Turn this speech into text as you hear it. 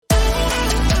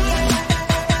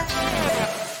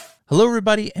Hello,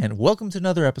 everybody, and welcome to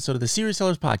another episode of the Serious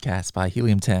Sellers Podcast by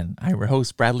Helium 10. I'm your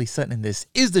host, Bradley Sutton, and this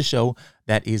is the show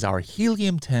that is our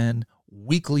Helium 10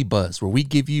 Weekly Buzz, where we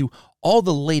give you all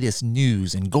the latest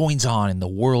news and goings-on in the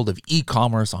world of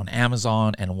e-commerce on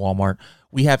Amazon and Walmart.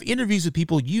 We have interviews with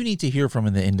people you need to hear from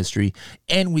in the industry,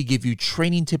 and we give you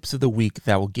training tips of the week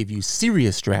that will give you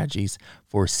serious strategies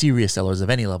for serious sellers of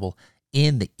any level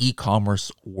in the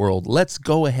e-commerce world. Let's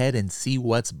go ahead and see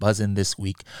what's buzzing this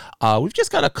week. We've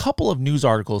just got a couple of news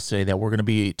articles today that we're going to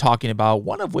be talking about,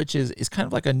 one of which is kind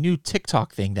of like a new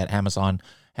TikTok thing that Amazon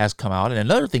has come out. And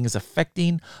another thing is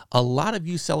affecting a lot of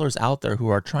you sellers out there who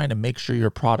are trying to make sure your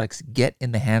products get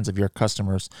in the hands of your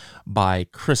customers by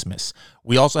Christmas.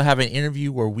 We also have an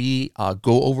interview where we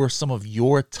go over some of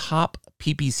your top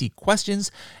PPC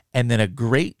questions, and then a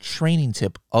great training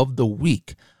tip of the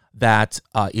week that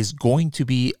is going to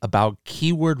be about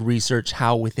keyword research,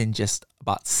 how within just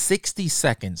about 60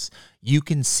 seconds, you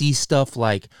can see stuff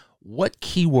like what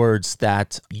keywords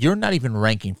that you're not even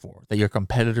ranking for, that your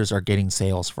competitors are getting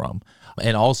sales from.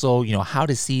 And also, how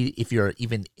to see if you're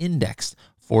even indexed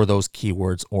for those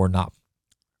keywords or not.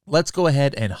 Let's go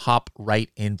ahead and hop right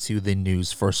into the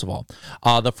news. First of all,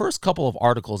 the first couple of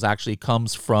articles actually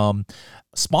comes from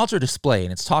Sponsor Display,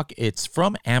 and it's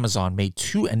from Amazon, made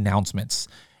two announcements.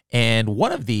 And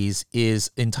one of these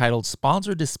is entitled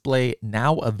Sponsor Display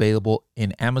Now Available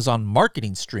in Amazon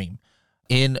Marketing Stream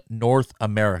in North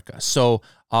America. So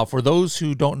for those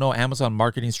who don't know, Amazon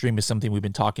Marketing Stream is something we've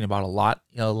been talking about a lot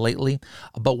lately.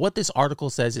 But what this article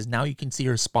says is now you can see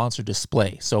your sponsor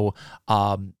display. So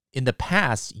in the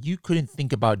past, you couldn't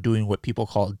think about doing what people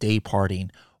call day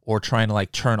parting, or trying to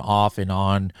like turn off and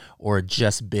on or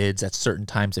adjust bids at certain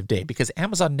times of day, because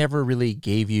Amazon never really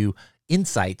gave you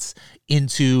insights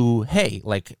into, hey,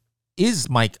 like, is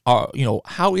my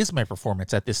how is my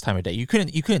performance at this time of day? You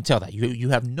couldn't tell that. You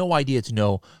have no idea to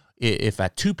know if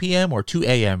at 2 p.m. or 2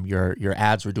 a.m. your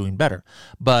ads were doing better.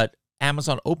 But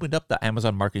Amazon opened up the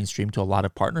Amazon Marketing Stream to a lot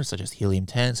of partners such as Helium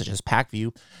 10, such as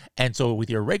PackView. And so with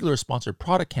your regular sponsored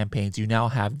product campaigns, you now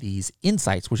have these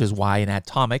insights, which is why in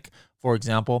Atomic, for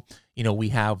example, we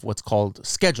have what's called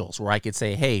schedules, where I could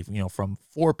say, hey, from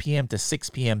 4 p.m. to 6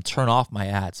 p.m., turn off my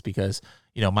ads because,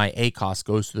 my ACoS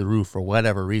goes to the roof for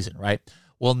whatever reason, right?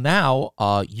 Well, now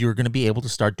you're going to be able to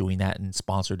start doing that in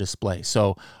Sponsor Display.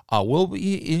 So we'll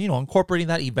be, incorporating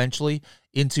that eventually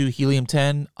into Helium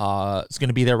 10. It's going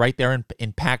to be there right there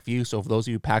in PackView. So for those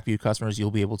of you PackView customers,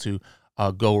 you'll be able to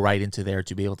go right into there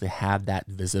to be able to have that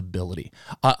visibility.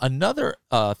 Another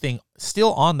thing,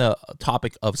 still on the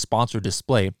topic of Sponsor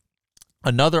Display,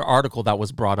 another article that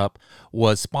was brought up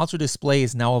was Sponsor Display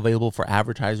is now available for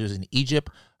advertisers in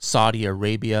Egypt, Saudi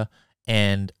Arabia,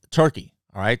 and Turkey.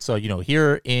 All right, so,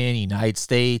 here in the United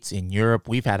States, in Europe,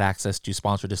 we've had access to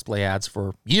Sponsor Display ads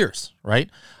for years, right?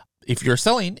 If you're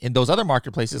selling in those other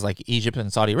marketplaces like Egypt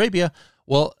and Saudi Arabia,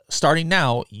 well, starting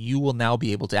now, you will now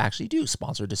be able to actually do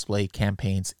Sponsor Display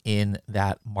campaigns in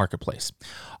that marketplace.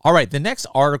 All right, the next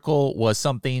article was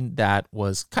something that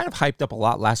was kind of hyped up a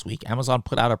lot last week. Amazon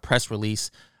put out a press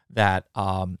release that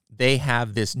they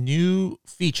have this new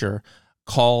feature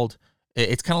called,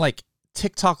 it's kind of like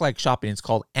TikTok-like shopping. It's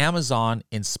called Amazon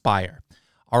Inspire.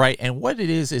 All right, and what it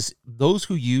is those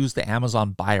who use the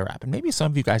Amazon Buyer app, and maybe some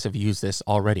of you guys have used this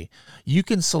already, you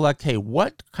can select, hey,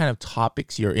 what kind of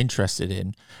topics you're interested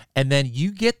in, and then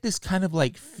you get this kind of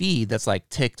like feed that's like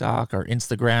TikTok or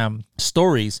Instagram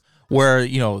stories where,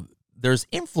 there's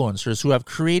influencers who have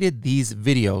created these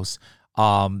videos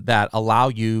that allow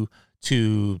you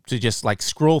to just like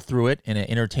scroll through it in an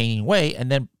entertaining way and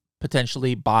then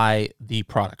potentially buy the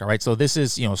product. All right. So this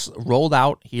is, rolled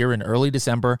out here in early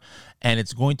December, and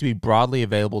it's going to be broadly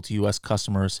available to US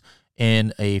customers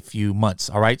in a few months.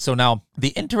 All right. So now the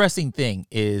interesting thing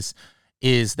is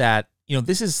that,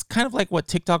 this is kind of like what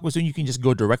TikTok was doing. You can just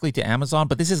go directly to Amazon,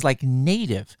 but this is like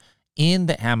native in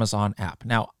the Amazon app.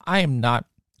 Now, I am not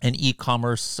an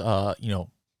e-commerce,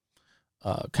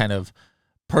 kind of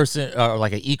person, or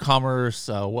like an e-commerce,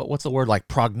 what's the word, like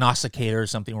prognosticator or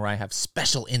something, where I have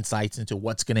special insights into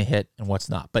what's going to hit and what's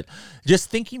not. But just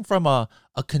thinking from a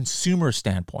consumer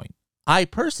standpoint, I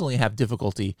personally have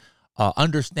difficulty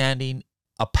understanding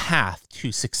a path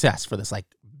to success for this, like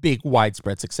big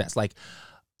widespread success. Like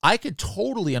I could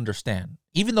totally understand,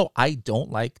 even though I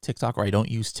don't like TikTok or I don't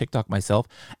use TikTok myself,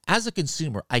 as a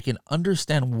consumer, I can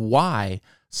understand why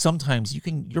sometimes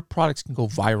your products can go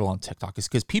viral on TikTok. Is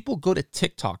because people go to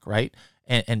TikTok, right,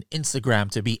 and Instagram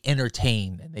to be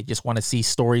entertained, and they just want to see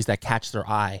stories that catch their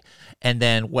eye. And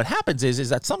then what happens is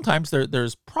that sometimes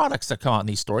there's products that come out in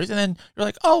these stories, and then you're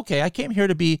like, oh, okay, I came here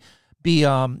to be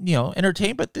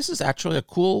entertained, but this is actually a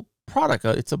cool product.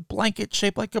 It's a blanket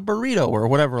shaped like a burrito or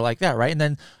whatever like that, right? And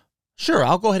then, sure,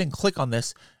 I'll go ahead and click on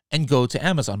this and go to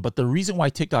Amazon. But the reason why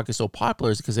TikTok is so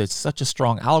popular is because it's such a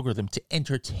strong algorithm to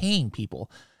entertain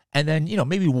people. And then,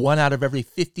 maybe 1 out of every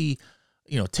 50,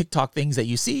 TikTok things that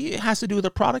you see, it has to do with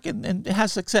a product and it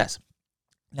has success.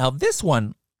 Now, this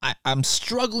one, I'm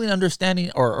struggling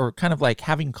understanding or kind of like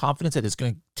having confidence that it's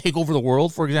going to take over the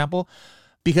world, for example,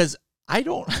 because I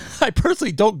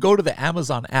personally don't go to the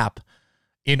Amazon app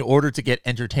in order to get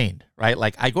entertained, right?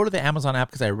 Like I go to the Amazon app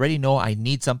because I already know I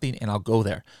need something and I'll go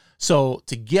there. So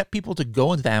to get people to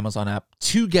go into the Amazon app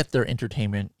to get their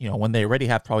entertainment, when they already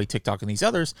have probably TikTok and these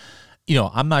others,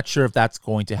 I'm not sure if that's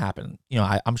going to happen.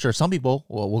 I'm sure some people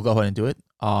will go ahead and do it.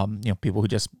 People who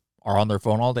just are on their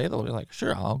phone all day, they'll be like,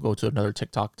 sure, I'll go to another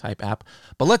TikTok type app.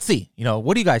 But let's see,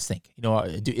 what do you guys think?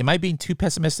 Am I being too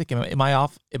pessimistic? Am I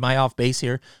off base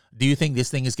here? Do you think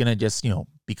this thing is going to just,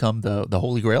 become the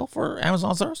holy grail for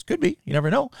Amazon sellers? Could be, you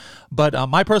never know. But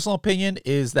my personal opinion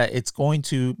is that it's going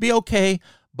to be okay,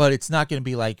 but it's not going to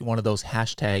be like one of those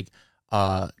hashtag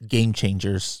game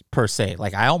changers per se.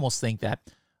 Like I almost think that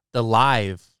the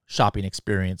live shopping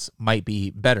experience might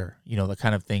be better. The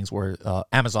kind of things where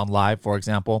Amazon Live, for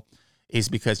example, is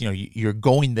because, you're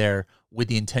going there with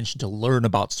the intention to learn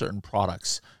about certain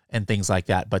products and things like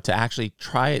that. But to actually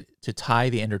try it to tie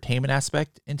the entertainment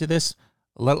aspect into this,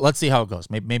 let's see how it goes.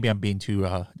 Maybe I'm being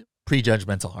too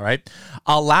prejudgmental. All right.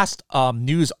 Last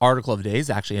news article of the day is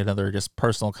actually another just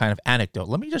personal kind of anecdote.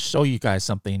 Let me just show you guys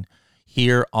something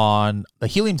here on the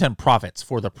Helium 10 profits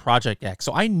for the Project X.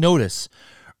 So I noticed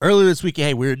earlier this week,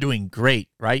 hey, we were doing great,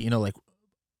 right?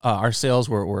 Our sales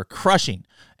were crushing.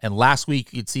 And last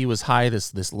week, you'd see was high,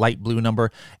 this light blue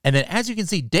number. And then as you can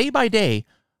see, day by day,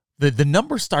 the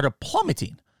numbers started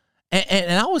plummeting.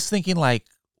 And I was thinking like,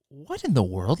 what in the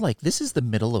world? Like this is the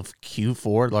middle of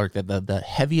Q4, like the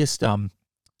heaviest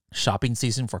shopping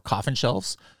season for coffin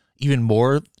shelves, even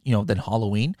more, than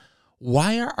Halloween.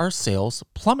 Why are our sales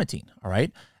plummeting? All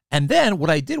right. And then what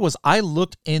I did was I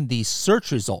looked in the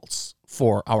search results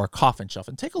for our coffin shelf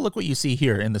and take a look what you see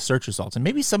here in the search results. And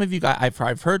maybe some of you guys,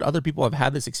 I've heard other people have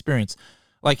had this experience.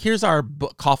 Like here's our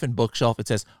coffin bookshelf. It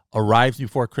says arrives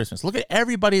before Christmas. Look at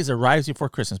everybody's arrives before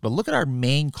Christmas, but look at our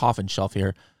main coffin shelf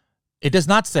here. It does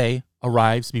not say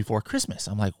arrives before Christmas.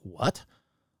 I'm like, what?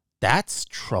 That's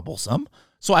troublesome.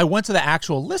 So I went to the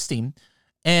actual listing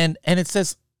and it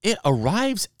says it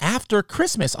arrives after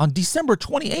Christmas on December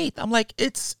 28th. I'm like,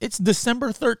 it's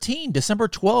December 13, December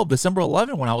 12, December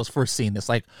 11 when I was first seeing this.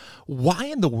 Like, why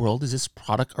in the world is this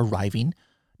product arriving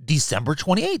December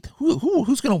 28th?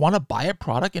 Who's going to want to buy a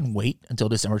product and wait until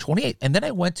December 28th? And then I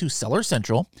went to Seller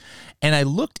Central and I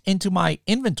looked into my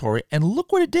inventory and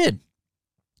look what it did.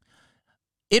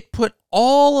 It put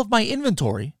all of my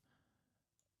inventory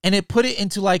and it put it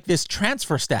into like this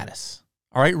transfer status.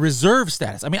 All right, reserve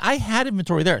status. I mean, I had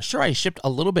inventory there. Sure, I shipped a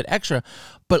little bit extra,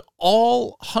 but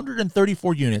all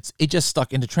 134 units, it just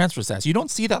stuck into transfer status. You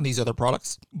don't see that on these other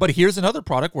products. But here's another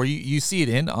product where you see it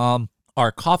in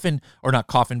our coffin, or not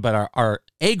coffin, but our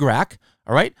egg rack.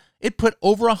 All right, it put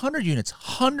over 100 units,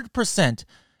 100%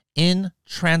 in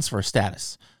transfer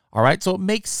status. All right, so it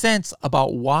makes sense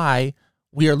about why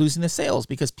we are losing the sales,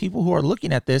 because people who are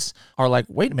looking at this are like,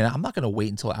 wait a minute, I'm not going to wait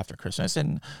until after Christmas.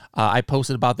 And I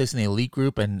posted about this in the elite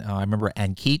group. And I remember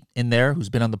Ankit in there, who's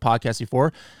been on the podcast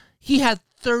before. He had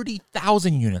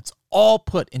 30,000 units all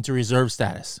put into reserve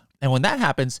status. And when that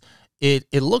happens, it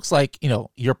looks like,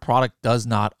 your product does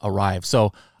not arrive.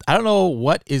 So I don't know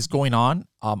what is going on.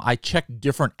 I checked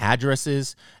different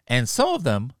addresses and some of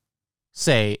them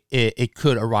say it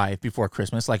could arrive before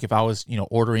Christmas, like if I was,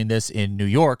 ordering this in New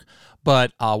York.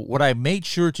 But what I made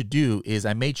sure to do is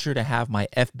I made sure to have my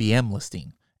FBM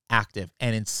listing active.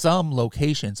 And in some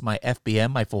locations, my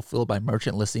FBM, my Fulfilled by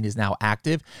Merchant listing, is now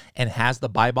active and has the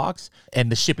buy box. And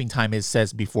the shipping time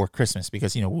says before Christmas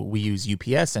because, we use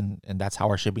UPS and that's how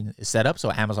our shipping is set up.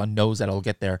 So Amazon knows that it'll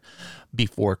get there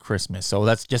before Christmas. So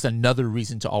that's just another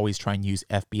reason to always try and use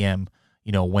FBM,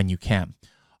 when you can.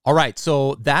 All right,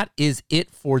 so that is it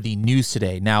for the news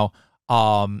today. Now,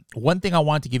 one thing I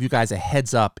wanted to give you guys a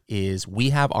heads up is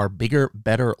we have our Bigger,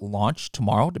 Better launch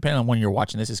tomorrow. Depending on when you're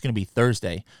watching this, it's going to be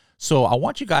Thursday. So I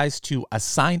want you guys to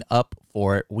sign up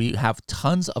for it. We have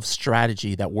tons of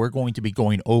strategy that we're going to be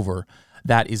going over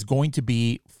that is going to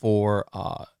be for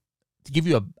to give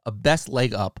you a best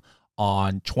leg up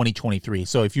on 2023.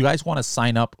 So if you guys want to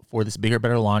sign up for this Bigger,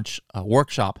 Better launch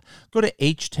workshop, go to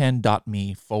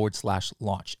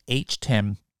h10.me/launch,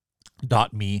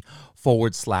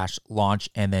 h10.me/launch,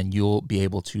 and then you'll be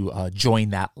able to join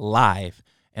that live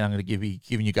and I'm going to be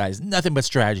giving you guys nothing but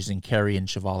strategies in carry and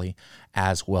Shivali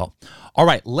as well. All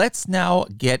right, let's now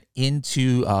get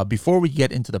into, before we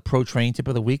get into the pro training tip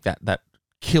of the week, that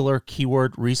killer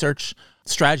keyword research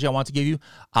strategy I want to give you.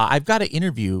 I've got an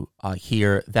interview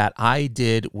here that I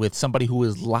did with somebody who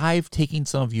is live taking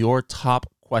some of your top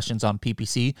questions on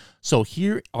PPC. So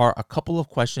here are a couple of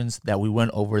questions that we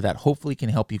went over that hopefully can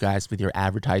help you guys with your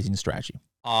advertising strategy.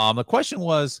 The question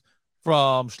was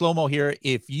from Shlomo here: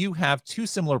 if you have two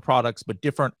similar products but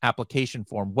different application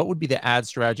form, what would be the ad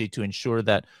strategy to ensure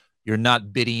that you're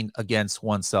not bidding against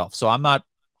oneself? So I'm not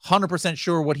 100%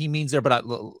 sure what he means there, but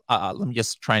let me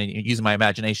just try and use my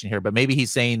imagination here. But maybe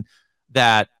he's saying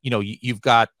that, you've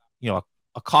got,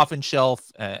 a coffin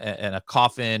shelf and a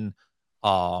coffin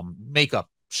makeup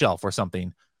shelf or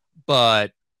something.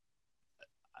 But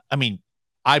I mean,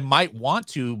 I might want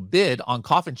to bid on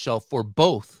coffin shelf for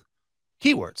both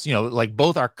keywords, like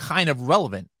both are kind of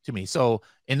relevant to me. So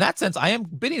in that sense, I am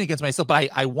bidding against myself, but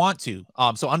I want to.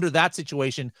 So under that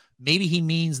situation, maybe he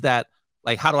means that,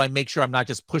 like, how do I make sure I'm not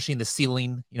just pushing the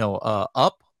ceiling,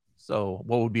 up? So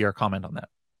what would be your comment on that?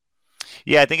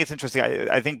 Yeah, I think it's interesting.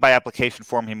 I think by application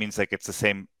form, he means like it's the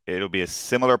same. It'll be a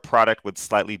similar product with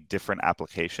slightly different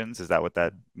applications. Is that what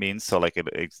that means? So like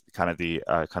it's kind of the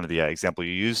example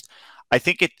you used. I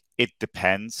think it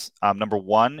depends. Number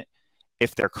one,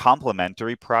 if they're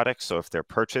complementary products, so if they're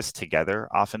purchased together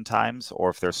oftentimes, or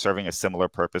if they're serving a similar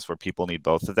purpose where people need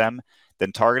both of them,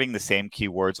 then targeting the same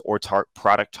keywords or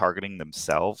product targeting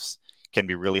themselves can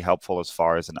be really helpful as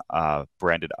far as an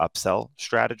branded upsell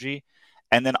strategy.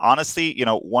 And then honestly,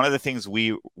 one of the things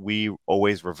we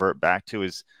always revert back to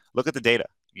is look at the data.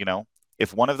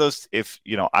 If one of those,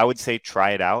 I would say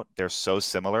try it out. They're so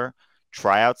similar.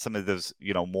 Try out some of those,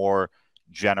 more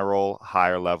general,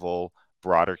 higher level,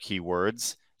 broader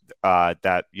keywords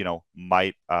that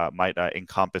might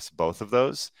encompass both of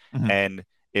those. Mm-hmm. And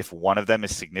if one of them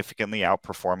is significantly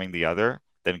outperforming the other,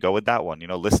 then go with that one.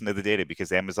 Listen to the data,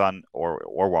 because Amazon or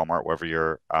Walmart, wherever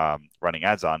you're running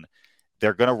ads on,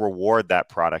 they're going to reward that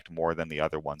product more than the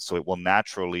other one. So it will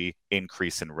naturally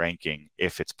increase in ranking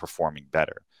if it's performing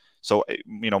better. So,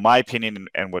 my opinion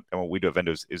and what we do at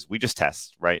Vendo is we just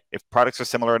test, right? If products are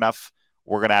similar enough,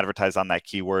 we're going to advertise on that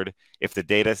keyword. If the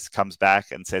data comes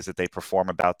back and says that they perform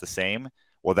about the same,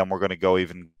 well, then we're going to go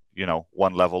even,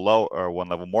 one level low or one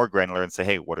level more granular and say,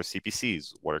 hey, what are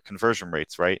CPCs? What are conversion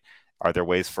rates, right? Are there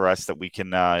ways for us that we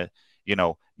can,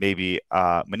 maybe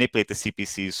manipulate the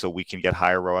CPCs so we can get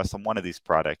higher ROAS on one of these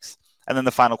products? And then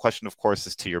the final question, of course,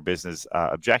 is to your business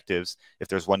objectives. If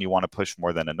there's one you want to push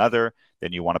more than another,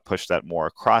 then you want to push that more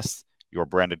across your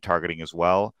branded targeting as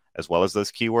well as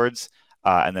those keywords.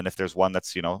 And then if there's one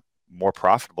that's, more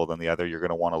profitable than the other, you're going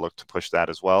to want to look to push that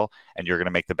as well. And you're going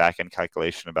to make the back end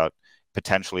calculation about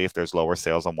potentially, if there's lower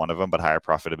sales on one of them, but higher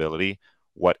profitability,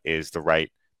 what is the right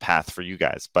path for you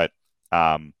guys? But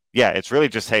yeah, it's really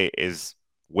just, hey,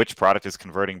 which product is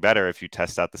converting better if you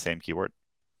test out the same keyword?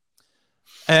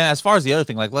 And as far as the other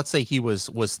thing, like, let's say he was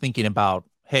thinking about,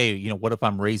 hey, what if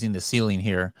I'm raising the ceiling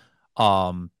here?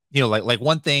 Like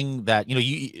one thing that,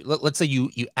 let's say you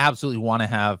absolutely want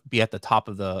to be at the top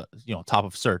of the, top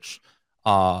of search.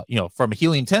 From a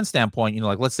Helium 10 standpoint,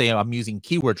 like, let's say I'm using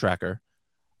Keyword Tracker.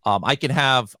 I could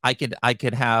have,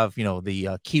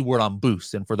 the keyword on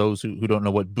boost. And for those who don't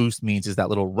know what boost means, is that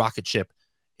little rocket ship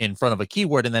in front of a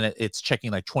keyword, and then it's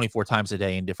checking like 24 times a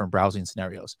day in different browsing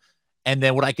scenarios. And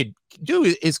then what I could do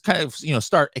is kind of,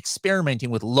 start experimenting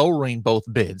with lowering both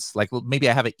bids. Like, maybe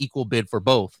I have an equal bid for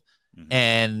both.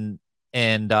 Mm-hmm.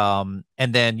 And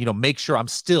then, make sure I'm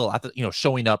still at the,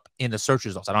 showing up in the search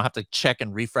results. I don't have to check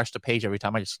and refresh the page every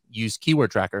time. I just use Keyword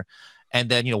Tracker. And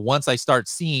then, once I start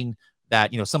seeing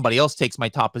that, somebody else takes my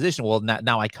top position, well,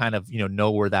 now I kind of, know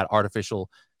where that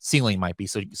artificial ceiling might be.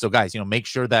 So guys, make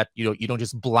sure that, you don't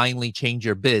just blindly change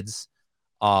your bids,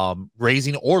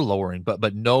 raising or lowering,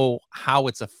 but know how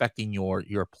it's affecting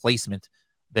your placement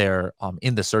there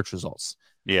in the search results.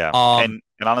 Yeah. And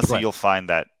honestly, you'll find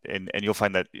that, and you'll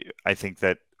find that, I think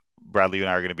that Bradley, you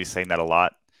and I are going to be saying that a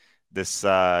lot this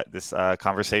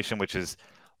conversation, which is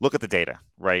look at the data,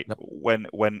 right? Yep.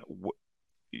 When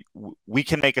we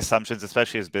can make assumptions,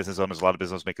 especially as business owners, a lot of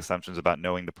business owners make assumptions about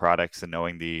knowing the products and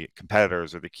knowing the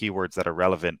competitors or the keywords that are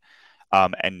relevant.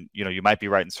 And, you might be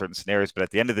right in certain scenarios, but at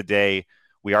the end of the day,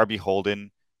 we are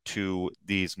beholden to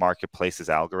these marketplaces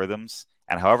algorithms.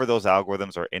 And however those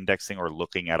algorithms are indexing or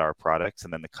looking at our products,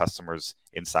 and then the customers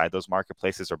inside those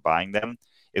marketplaces are buying them,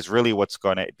 is really what's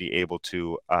going to be able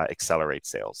to accelerate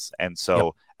sales. And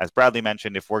so, as Bradley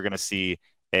mentioned, if we're going to see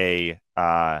a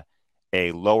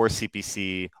lower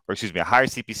CPC, or excuse me, a higher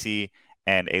CPC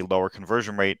and a lower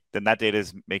conversion rate, then that data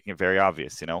is making it very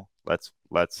obvious. Let's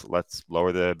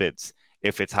lower the bids.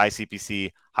 If it's high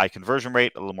CPC, high conversion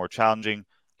rate, a little more challenging.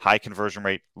 High conversion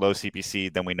rate, low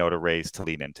CPC, then we know to raise to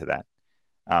lean into that,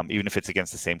 even if it's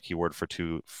against the same keyword for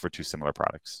two similar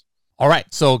products. All right,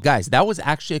 so guys, that was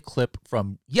actually a clip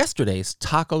from yesterday's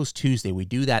Tacos Tuesday. We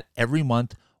do that every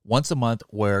month, once a month,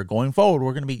 where going forward,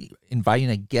 we're going to be inviting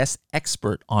a guest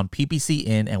expert on PPC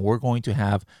in, and we're going to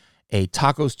have a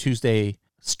Tacos Tuesday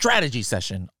strategy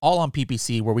session all on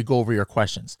PPC where we go over your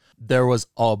questions. There was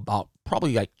about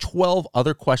probably like 12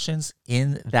 other questions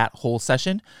in that whole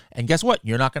session. And guess what?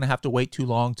 You're not going to have to wait too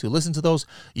long to listen to those.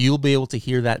 You'll be able to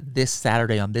hear that this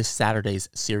Saturday on this Saturday's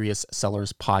Serious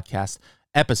Sellers Podcast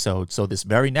episode. So this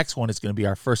very next one is going to be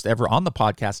our first ever on the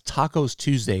podcast, Tacos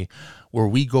Tuesday, where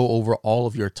we go over all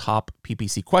of your top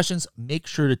PPC questions. Make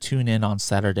sure to tune in on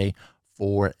Saturday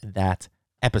for that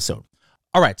episode.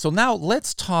 All right, so now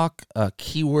let's talk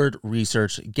keyword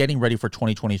research, getting ready for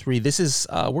 2023. This is,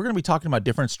 we're going to be talking about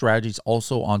different strategies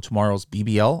also on tomorrow's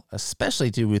BBL, especially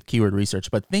to do with keyword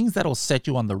research, but things that will set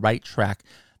you on the right track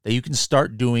that you can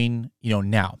start doing,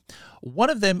 now. One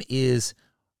of them is,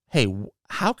 hey,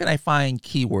 how can I find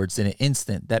keywords in an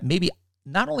instant that maybe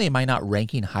not only am I not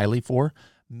ranking highly for,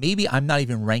 maybe I'm not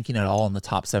even ranking at all in the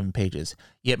top 7 pages,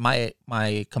 yet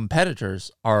my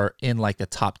competitors are in like the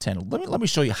top 10. Let me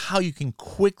show you how you can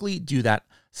quickly do that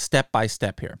step by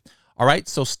step here. All right,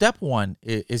 so step 1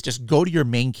 is just go to your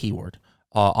main keyword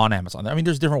on Amazon. I mean,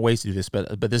 there's different ways to do this,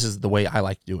 but this is the way I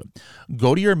like to do it.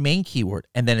 Go to your main keyword,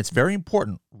 and then it's very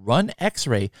important, run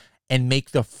X-ray and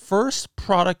make the first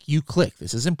product you click.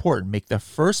 This is important. Make the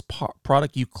first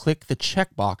product you click the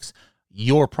checkbox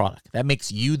your product. That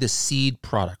makes you the seed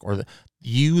product, or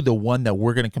the one that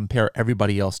we're going to compare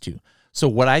everybody else to. So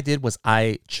what I did was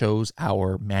I chose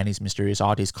our Manny's Mysterious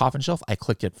Oddities coffin shelf. I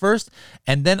clicked it first,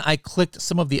 and then I clicked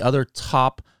some of the other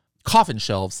top coffin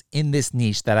shelves in this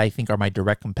niche that I think are my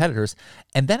direct competitors.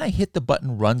 And then I hit the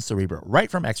button Run Cerebro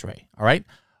right from X-Ray. All right.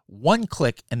 1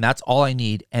 click, and that's all I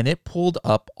need. And it pulled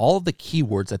up all of the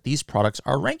keywords that these products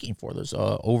are ranking for. There's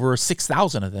over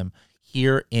 6,000 of them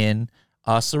here in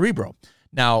Cerebro.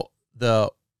 Now, the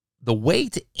way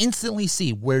to instantly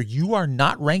see where you are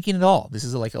not ranking at all, this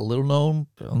is like a little known,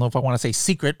 I don't know if I want to say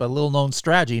secret, but a little known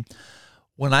strategy.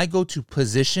 When I go to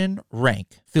position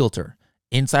rank filter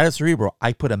inside of Cerebro,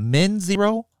 I put a min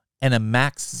 0 and a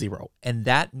max 0. And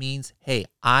that means, hey,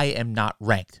 I am not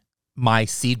ranked. My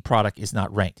seed product is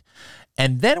not ranked.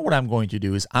 And then what I'm going to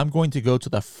do is I'm going to go to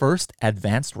the first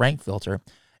advanced rank filter,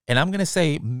 and I'm going to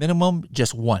say minimum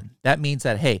just 1. That means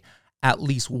that, hey, at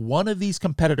least one of these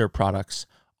competitor products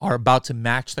are about to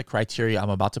match the criteria I'm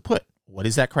about to put. What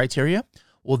is that criteria?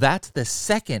 Well, that's the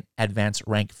second advanced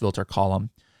rank filter column.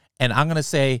 And I'm going to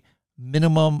say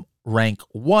minimum rank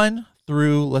 1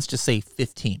 through, let's just say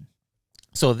 15.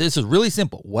 So this is really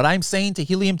simple. What I'm saying to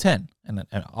Helium 10, and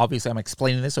obviously I'm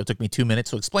explaining this, so it took me 2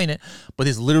 minutes to explain it, but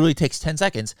this literally takes 10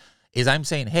 seconds, is I'm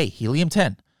saying, hey, Helium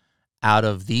 10, out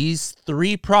of these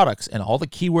 3 products and all the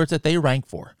keywords that they rank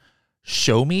for,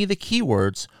 show me the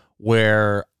keywords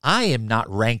where I am not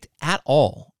ranked at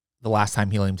all the last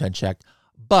time Helium 10 checked,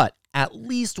 but at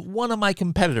least one of my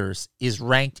competitors is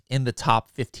ranked in the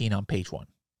top 15 on page 1.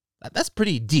 That's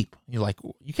pretty deep. You're like,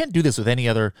 you can't do this with any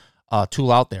other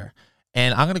tool out there.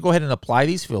 And I'm going to go ahead and apply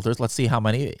these filters. Let's see how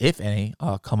many, if any,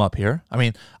 come up here. I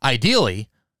mean, ideally,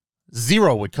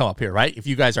 0 would come up here, right? If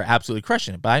you guys are absolutely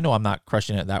crushing it. But I know I'm not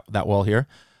crushing it that well here.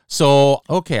 So,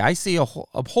 okay, I see a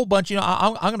whole bunch.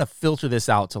 I'm going to filter this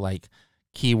out to like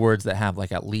keywords that have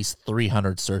like at least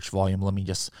 300 search volume. Let me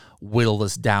just whittle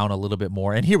this down a little bit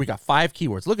more. And here we got 5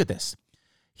 keywords. Look at this.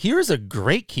 Here's a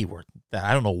great keyword that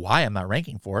I don't know why I'm not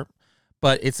ranking for,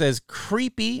 but it says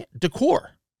creepy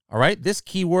decor. All right, this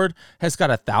keyword has got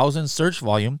 1,000 search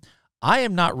volume. I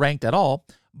am not ranked at all,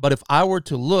 but if I were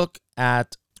to look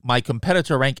at my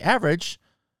competitor rank average,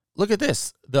 look at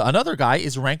this. Another guy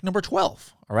is ranked number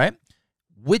 12, all right?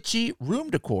 Witchy room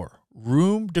decor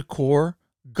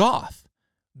goth,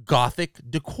 gothic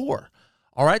decor.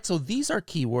 All right, so these are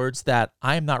keywords that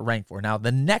I am not ranked for. Now,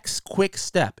 the next quick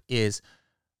step is,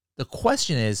 the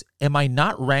question is, am I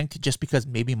not ranked just because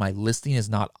maybe my listing is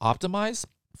not optimized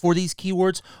for these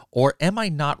keywords, or am I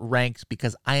not ranked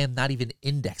because I am not even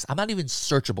indexed? I'm not even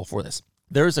searchable for this.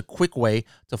 There is a quick way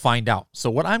to find out. So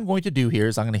what I'm going to do here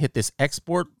is I'm going to hit this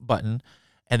export button,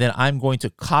 and then I'm going to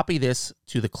copy this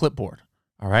to the clipboard.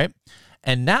 All right.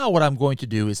 And now what I'm going to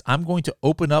do is I'm going to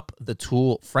open up the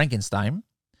tool Frankenstein,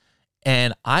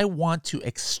 and I want to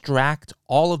extract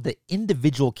all of the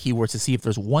individual keywords to see if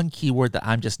there's one keyword that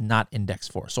I'm just not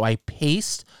indexed for. So I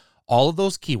paste all of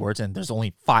those keywords, and there's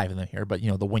only 5 in them here, but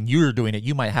when you're doing it,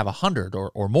 you might have 100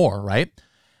 or more, right?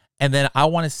 And then I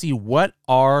want to see what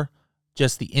are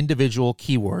just the individual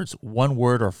keywords, one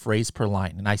word or phrase per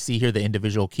line. And I see here the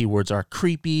individual keywords are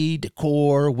creepy,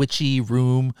 decor, witchy,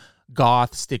 room,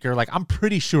 goth, sticker. Like, I'm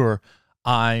pretty sure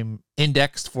I'm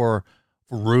indexed for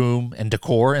room and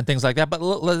decor and things like that, but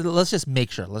let's just make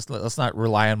sure. Let's not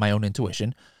rely on my own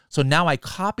intuition. So now I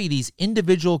copy these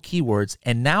individual keywords,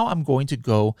 and now I'm going to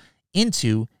go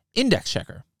into Index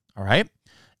Checker. All right.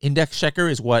 Index Checker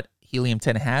is what Helium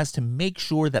 10 has to make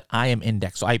sure that I am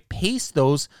indexed. So I paste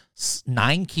those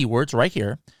 9 keywords right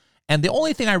here. And the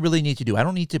only thing I really need to do, I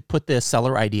don't need to put the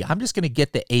seller ID. I'm just going to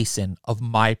get the ASIN of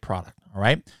my product. All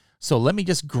right. So let me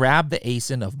just grab the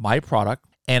ASIN of my product,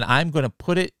 and I'm going to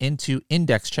put it into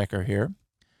Index Checker here.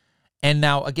 And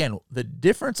now, again, the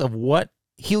difference of what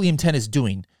Helium 10 is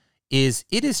doing is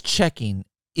it is checking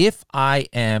if I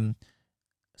am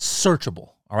searchable.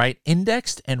 All right.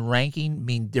 Indexed and ranking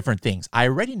mean different things. I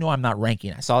already know I'm not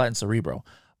ranking. I saw that in Cerebro.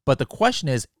 But the question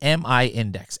is, am I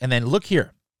indexed? And then look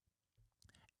here.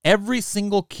 Every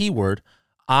single keyword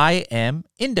I am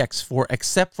indexed for,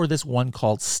 except for this one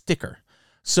called sticker.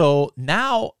 So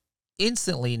now,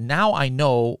 instantly, now I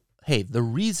know, hey, the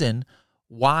reason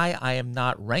why I am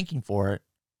not ranking for it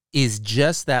is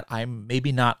just that I'm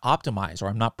maybe not optimized, or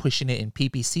I'm not pushing it in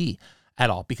PPC at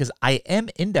all, because I am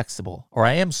indexable, or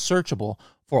I am searchable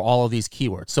for all of these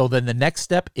keywords. So then the next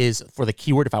step is for the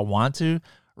keyword. If I want to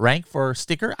rank for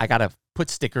sticker, I got to put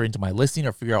sticker into my listing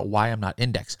or figure out why I'm not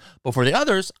indexed. But for the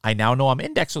others, I now know I'm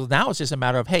indexed. So now it's just a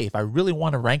matter of, hey, if I really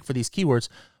want to rank for these keywords,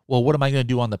 well, what am I going to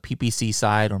do on the PPC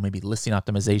side or maybe listing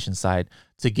optimization side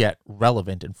to get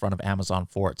relevant in front of Amazon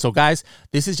for it? So guys,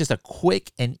 this is just a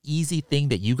quick and easy thing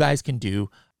that you guys can do,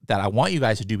 that I want you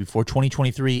guys to do before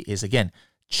 2023 is, again,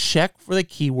 check for the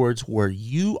keywords where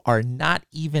you are not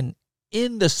even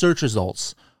in the search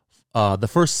results, the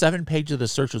first 7 pages of the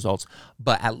search results,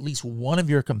 but at least one of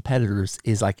your competitors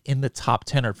is like in the top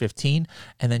 10 or 15,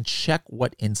 and then check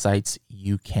what insights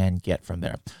you can get from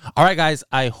there. All right, guys,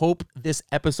 I hope this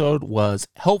episode was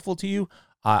helpful to you.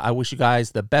 I wish you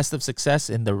guys the best of success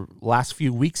in the last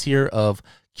few weeks here of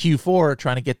Q4,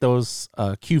 trying to get those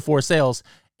Q4 sales,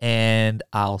 and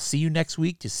I'll see you next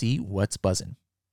week to see what's buzzing.